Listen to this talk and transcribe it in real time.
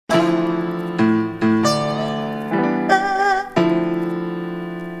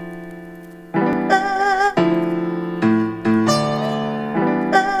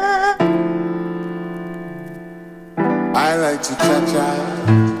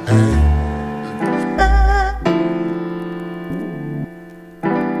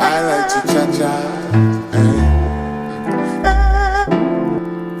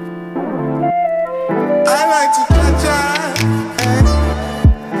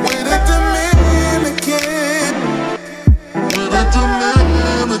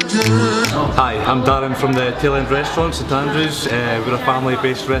I'm Darren from the Tailend restaurant, St Andrews. We're a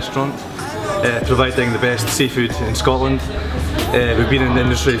family-based restaurant providing the best seafood in Scotland. We've been in the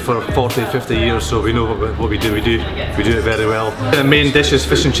industry for 40-50 years, so we know what we do. We do it very well. The main dish is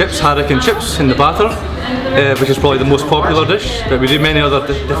fish and chips, haddock and chips in the batter, which is probably the most popular dish. But we do many other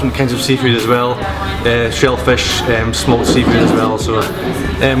different kinds of seafood as well, shellfish, smoked seafood as well. So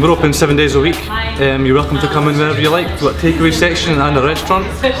we're open 7 days a week. You're welcome to come in whenever you like. We've got a takeaway section and a restaurant,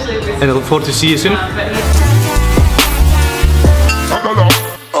 and I look forward to see you soon.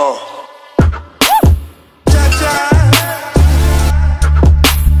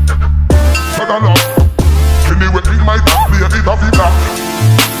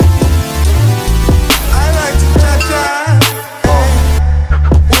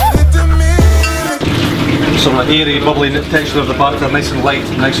 Some airy, bubbly texture of the batter, nice and light,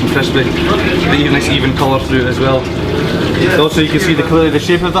 nice and crispy, nice even colour through it as well. Also you can see clearly the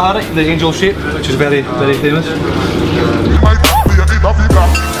shape of the haddock, the angel shape, which is very, very famous.